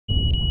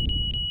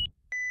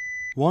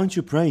Why aren't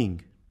you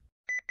praying?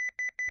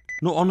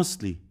 No,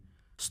 honestly,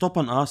 stop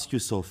and ask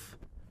yourself,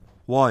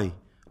 why?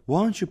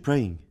 Why aren't you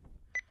praying?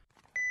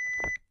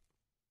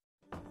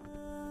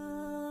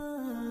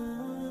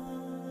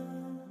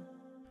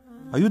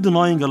 Are you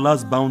denying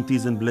Allah's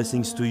bounties and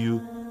blessings to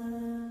you?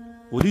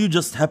 Or do you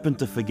just happen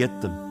to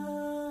forget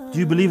them? Do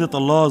you believe that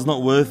Allah is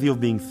not worthy of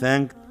being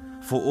thanked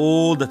for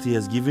all that He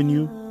has given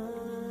you?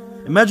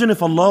 Imagine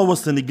if Allah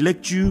was to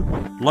neglect you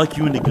like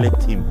you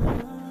neglect Him.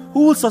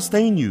 Who will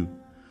sustain you?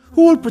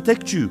 Who will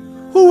protect you?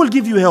 Who will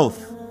give you health?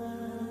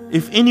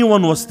 If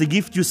anyone was to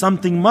gift you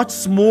something much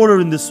smaller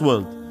in this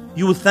world,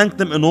 you would thank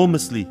them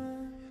enormously.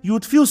 You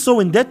would feel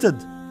so indebted.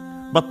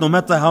 But no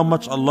matter how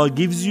much Allah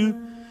gives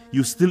you,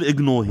 you still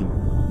ignore Him.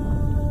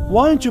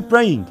 Why aren't you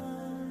praying?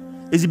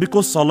 Is it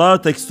because Salah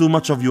takes too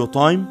much of your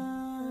time?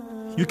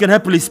 You can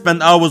happily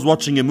spend hours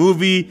watching a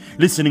movie,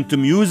 listening to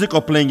music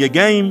or playing a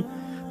game,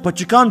 but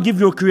you can't give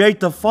your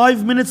Creator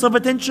 5 minutes of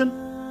attention?